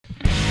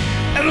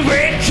I'm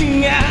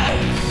waking up,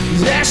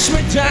 dash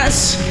my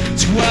dust,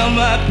 swell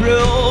my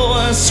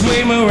blood,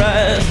 swim my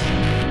rest.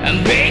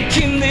 I'm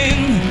baking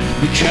in,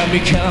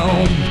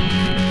 become.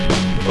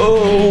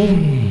 Oh,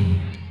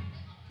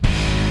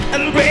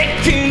 I'm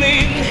breaking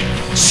in,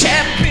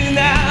 stepping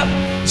up,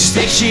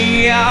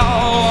 stitching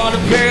out the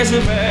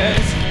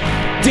perseverance.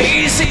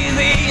 Daisy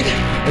lead,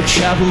 a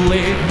trouble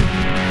it.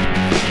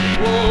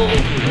 Oh,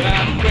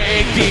 I'm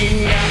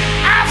breaking up.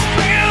 I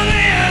feel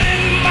it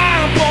in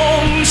my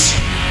bones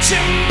to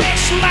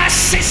mix my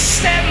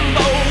system.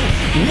 Oh,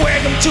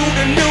 welcome to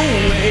the new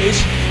age,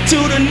 to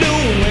the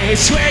new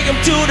age. Welcome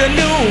to the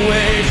new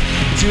age,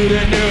 to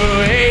the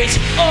new age.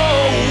 Oh,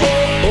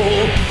 oh,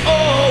 oh,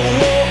 oh,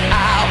 oh,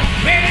 ow.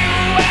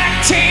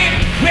 Radioactive,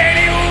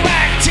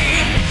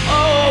 radioactive.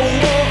 Oh,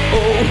 oh,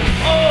 oh,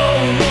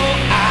 oh, oh,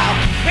 ow.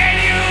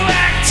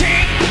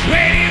 Radioactive,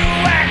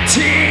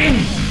 radioactive.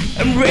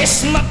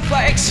 Embrace my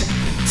flex,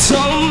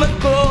 turn my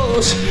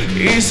clothes.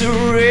 It's a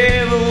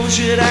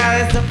revolution,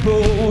 I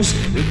suppose.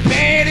 The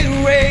pain is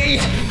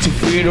raised to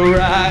feel the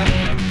right.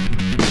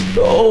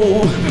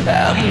 Oh,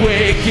 I'm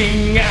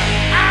waking up.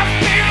 I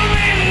feel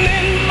it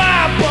in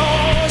my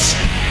bones,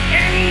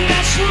 and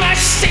that's my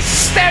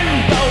system.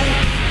 Oh,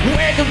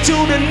 welcome to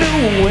the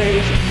new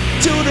age,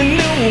 to the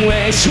new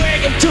age.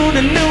 Welcome to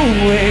the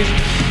new age,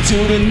 to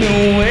the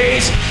new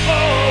age.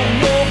 Oh,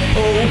 oh,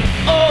 oh,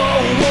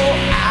 oh, oh,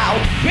 ow.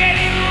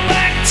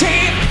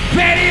 Radioactive,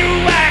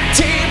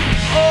 radioactive.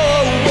 Oh,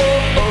 oh,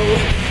 oh,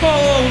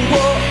 oh,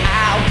 oh,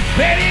 ow.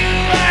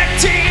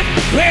 Radioactive,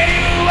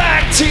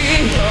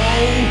 radioactive.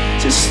 Oh,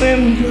 just let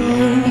me go.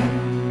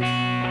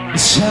 The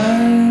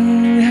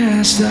sun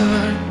has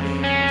died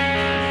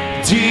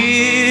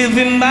deep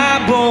in my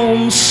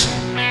bones,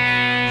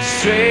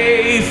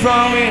 straight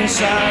from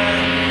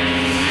inside.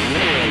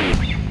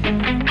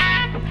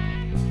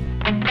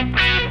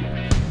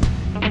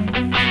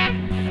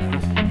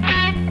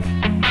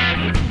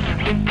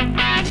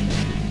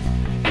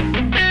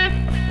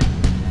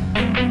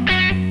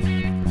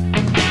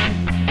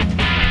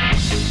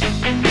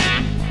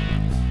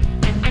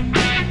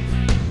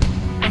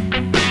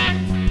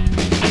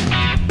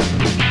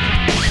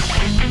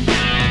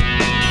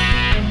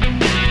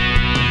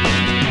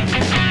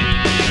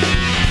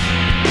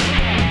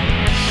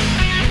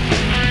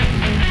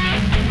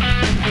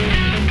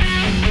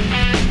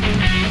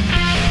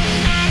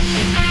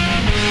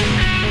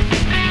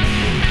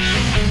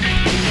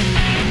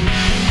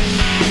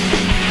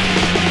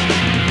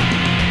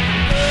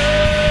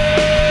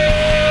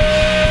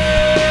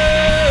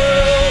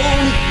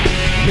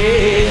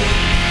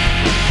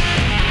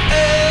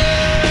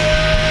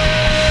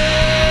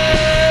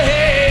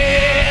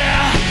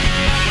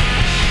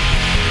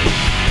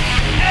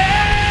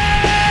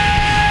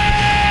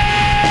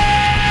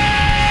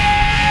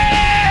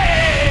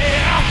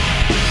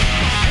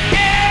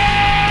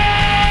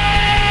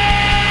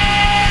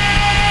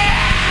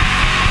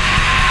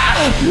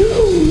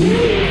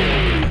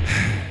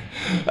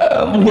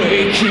 I'm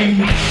waking,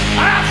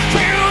 I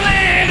feel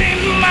it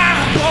in my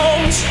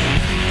bones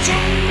to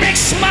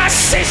mix my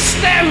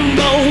system.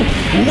 Oh,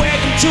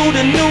 welcome to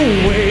the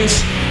new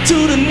ways,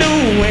 to the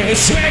new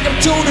ways. Welcome